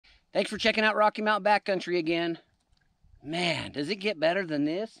Thanks for checking out Rocky Mountain Backcountry again. Man, does it get better than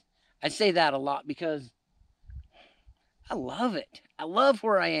this? I say that a lot because I love it. I love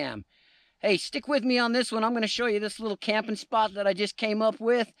where I am. Hey, stick with me on this one. I'm going to show you this little camping spot that I just came up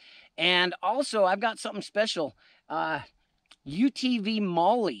with. And also, I've got something special. UTV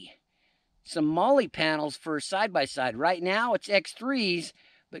Molle. Some Molle panels for side-by-side. Right now, it's X3s,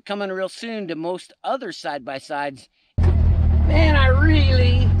 but coming real soon to most other side-by-sides. Man, I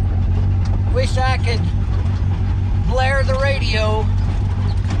really wish I could blare the radio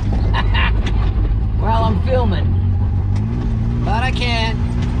while I'm filming, but I can't.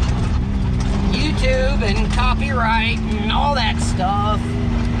 YouTube and copyright and all that stuff.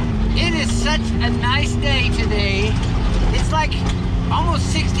 It is such a nice day today. It's like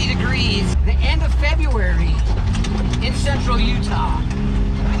almost 60 degrees. The end of February in central Utah.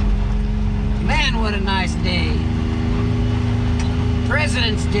 Man, what a nice day.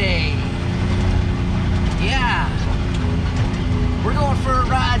 President's Day. Yeah. We're going for a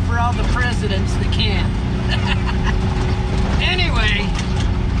ride for all the presidents that can. Anyway,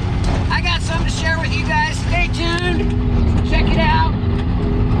 I got something to share with you guys. Stay tuned. Check it out.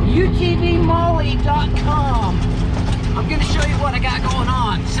 UTVMolle.com. I'm going to show you what I got going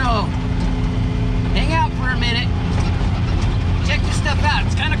on. So, hang out for a minute. Check this stuff out.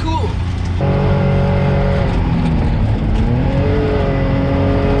 It's kind of cool.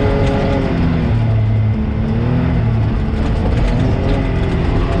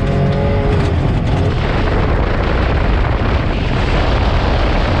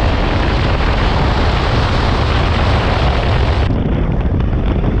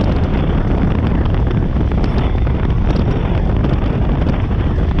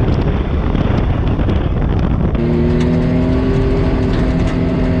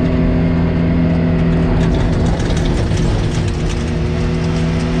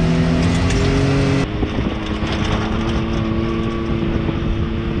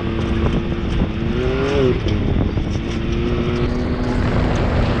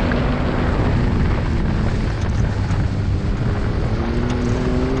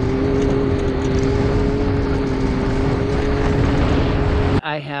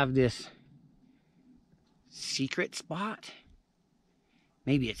 I have this secret spot.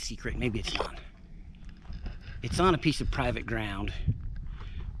 Maybe it's secret, maybe it's not. It's on a piece of private ground,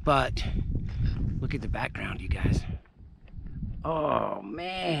 but look at the background, you guys. Oh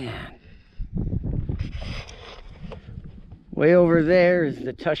man. Way over there is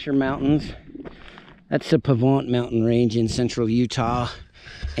the Tusher Mountains. That's the Pavant Mountain Range in central Utah,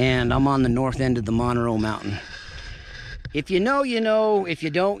 and I'm on the north end of the Monroe Mountain. If you know, you know. If you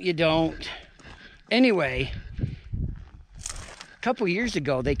don't, you don't. Anyway, a couple years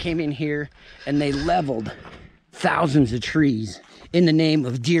ago, they came in here and they leveled thousands of trees in the name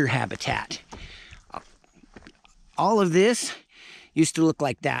of deer habitat. All of this used to look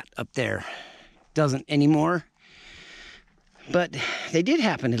like that up there. Doesn't anymore. But they did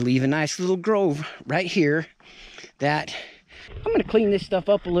happen to leave a nice little grove right here that I'm going to clean this stuff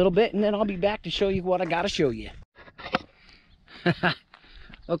up a little bit, and then I'll be back to show you what I got to show you.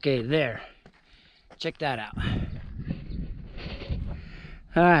 Okay, there. Check that out.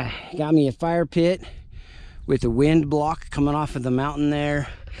 Alright, got me a fire pit with a wind block coming off of the mountain there.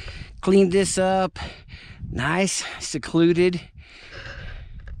 Cleaned this up. Nice, secluded.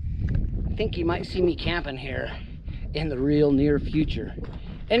 I think you might see me camping here in the real near future.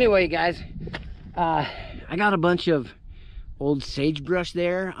 Anyway, guys, I got a bunch of old sagebrush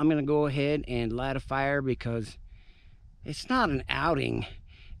there. I'm gonna go ahead and light a fire because it's not an outing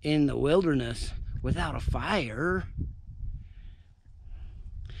in the wilderness without a fire.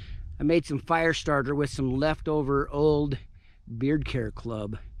 I made some fire starter with some leftover old Beard Care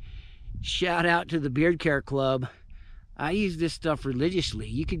Club. Shout out to the Beard Care Club. I use this stuff religiously.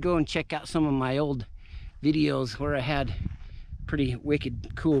 You could go and check out some of my old videos where I had pretty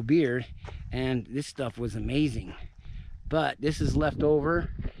wicked cool beard, and this stuff was amazing. But this is left over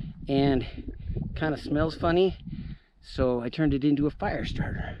and kind of smells funny. So I turned it into a fire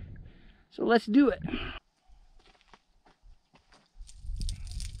starter. So let's do it.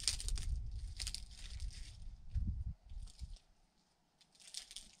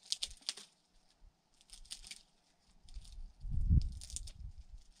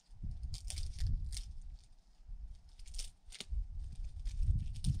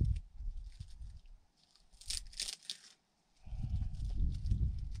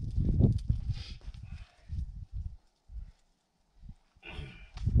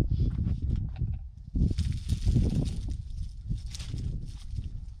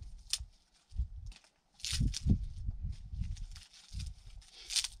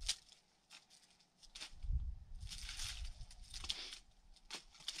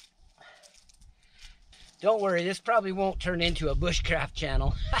 Don't worry, this probably won't turn into a bushcraft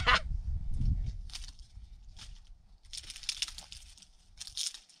channel.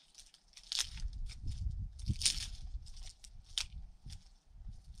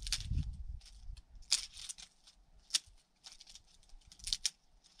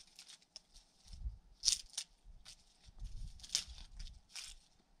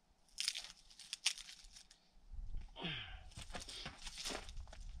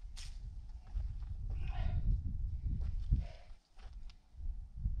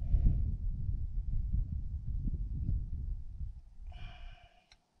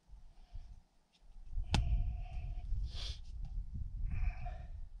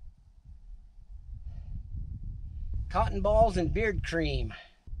 Cotton balls and beard cream.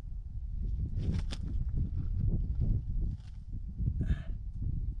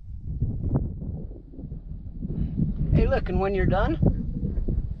 Hey, look, and when you're done,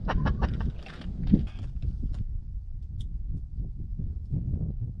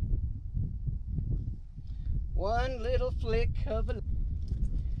 one little flick of a...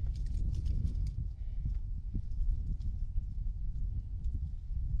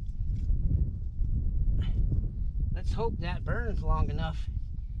 Let's hope that burns long enough.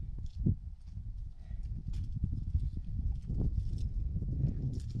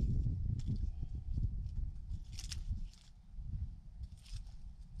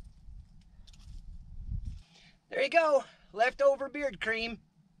 There you go, leftover beard cream.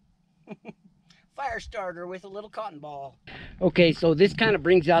 Fire starter with a little cotton ball. Okay, so this kind of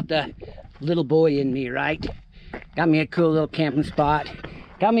brings out the little boy in me, right? Got me a cool little camping spot.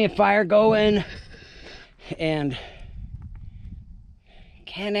 Got me a fire going. And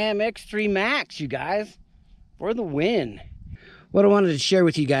Can-Am X3 Max, you guys, for the win. What I wanted to share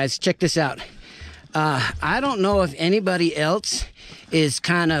with you guys, check this out. I don't know if anybody else is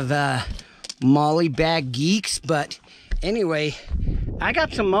kind of Molle bag geeks, but anyway, I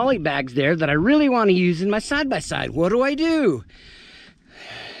got some Molle bags there that I really want to use in my side-by-side. What do?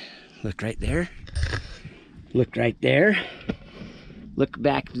 Look right there. Look right there. Look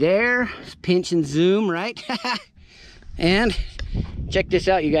back there. Pinch and zoom, right? And check this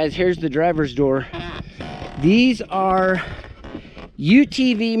out, you guys. Here's the driver's door. These are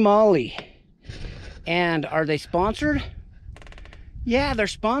UTV Molle. And are they sponsored? Yeah, they're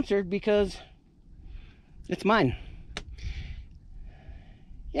sponsored because it's mine.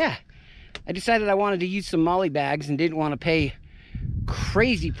 Yeah, I decided I wanted to use some Molle bags and didn't want to pay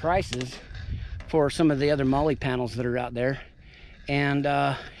crazy prices for some of the other Molle panels that are out there. And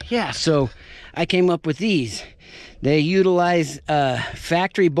yeah, so I came up with these. They utilize a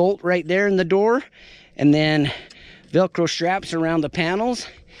factory bolt right there in the door, and then Velcro straps around the panels.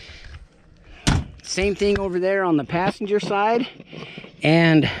 Same thing over there on the passenger side.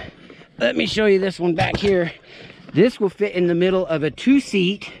 And let me show you this one back here. This will fit in the middle of a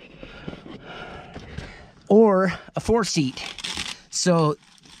 2-seat or a 4-seat. So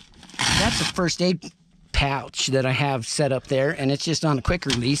that's a first aid pouch that I have set up there, and it's just on a quick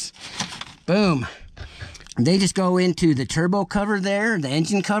release. Boom. They just go into the turbo cover there, the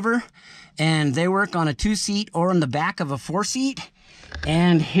engine cover, and they work on a 2-seat or on the back of a 4-seat.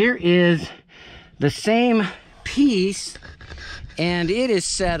 And here is the same piece, and it is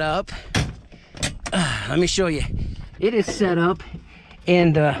set up. Let me show you. It is set up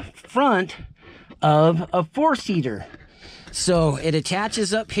in the front of a 4-seater. So it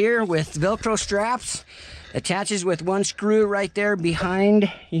attaches up here with Velcro straps, attaches with one screw right there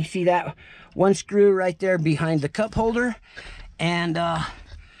behind. You see that one screw right there behind the cup holder. And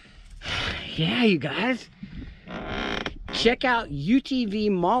yeah, you guys, check out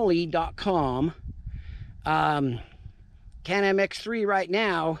utvmolle.com. Can-Am X3 right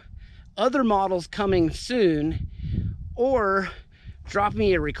now, other models coming soon, or drop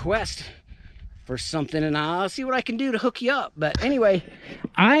me a request for something and I'll see what I can do to hook you up. But anyway,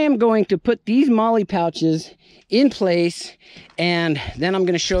 I am going to put these Molle pouches in place, and then I'm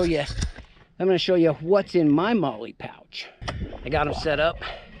going to show you what's in my Molle pouch. I got them set up,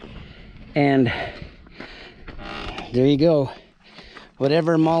 and there you go.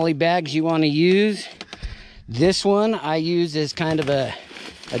 Whatever Molle bags you want to use. This one I use as kind of a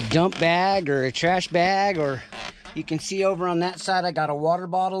dump bag or a trash bag, or you can see over on that side I got a water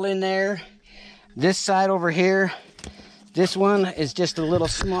bottle in there. This side over here, this one is just a little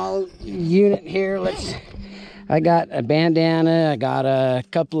small unit here. I got a bandana, I got a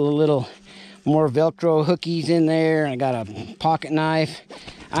couple of little more Velcro hookies in there, I got a pocket knife.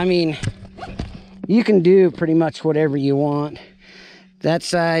 I mean, you can do pretty much whatever you want. That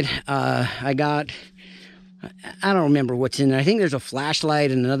side, I don't remember what's in there. I think there's a flashlight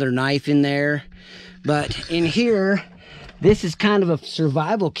and another knife in there. But in here, this is kind of a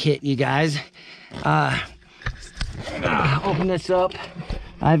survival kit, you guys. Open this up.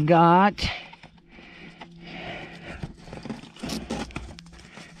 I've got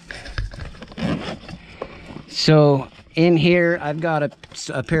so in here I've got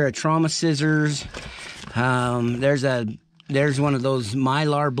a pair of trauma scissors. There's one of those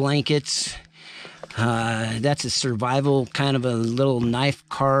Mylar blankets. That's a survival kind of a little knife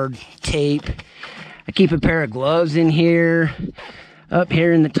card tape. I keep a pair of gloves in here. Up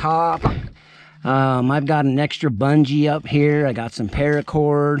here in the top, I've got an extra bungee up here. I got some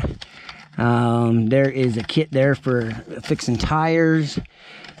paracord. There is a kit there for fixing tires.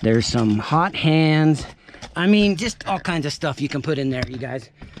 There's some hot hands. I mean, just all kinds of stuff you can put in there, you guys.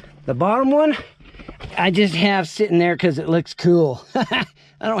 The bottom one, I just have sitting there because it looks cool. I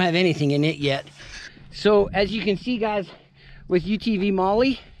don't have anything in it yet. So as you can see, guys, with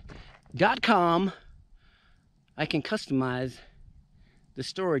UTVMolle.com, I can customize the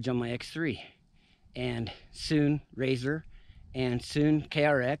storage on my X3, and soon Razor, and soon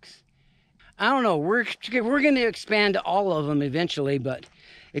KRX. I don't know, we're going to expand to all of them eventually, but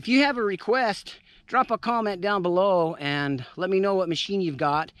if you have a request, drop a comment down below and let me know what machine you've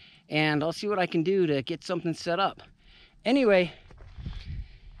got, and I'll see what I can do to get something set up. Anyway,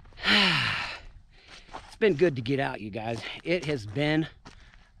 it's been good to get out, you guys. It has been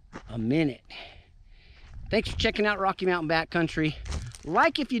a minute. Thanks for checking out Rocky Mountain Backcountry.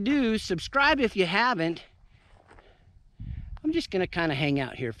 Like if you do, subscribe if you haven't. I'm just gonna kind of hang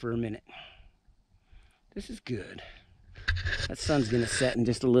out here for a minute. This is good. That sun's gonna set in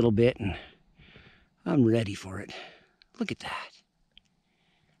just a little bit and I'm ready for it. Look at that.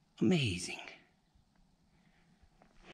 Amazing.